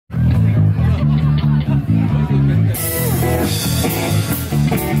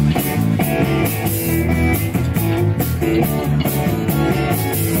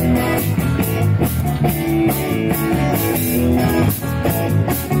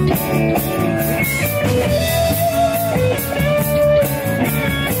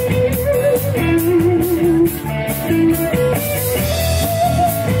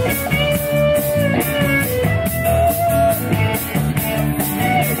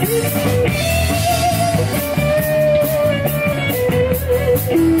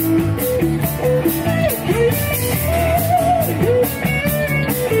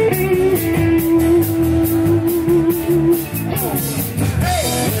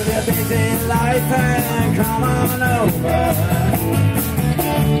Come on over.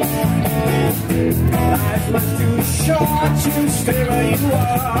 Life's much too short to stay where you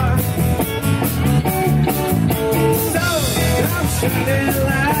are. So I'm standing in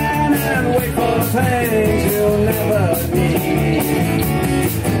line and wait for things you'll never need.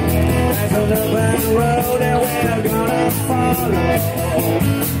 There's an open road and we're gonna follow.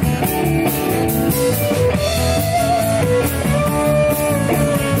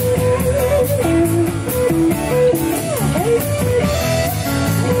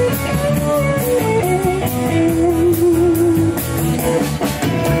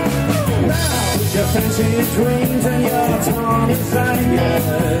 Fancy dreams and your tongue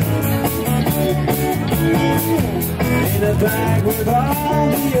desire in a bag with all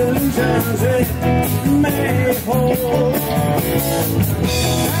the illusions it may hold.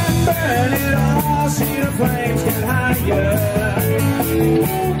 And burn it all, see the flames get higher.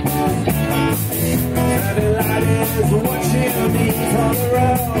 Satellite is what you need for the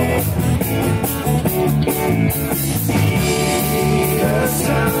road. The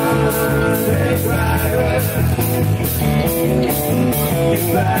Sunday driver, get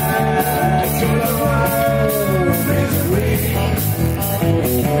back to the world misery,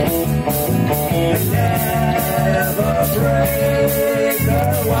 and never break the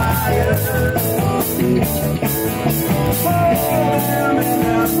wire. Hold them in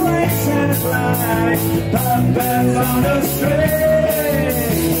the places like the band on the string.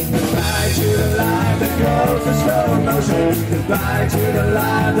 Goodbye to the life that goes in slow motion. Goodbye to the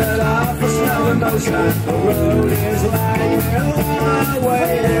life that offers no emotion. The road is like we're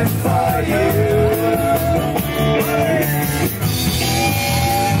waiting for you.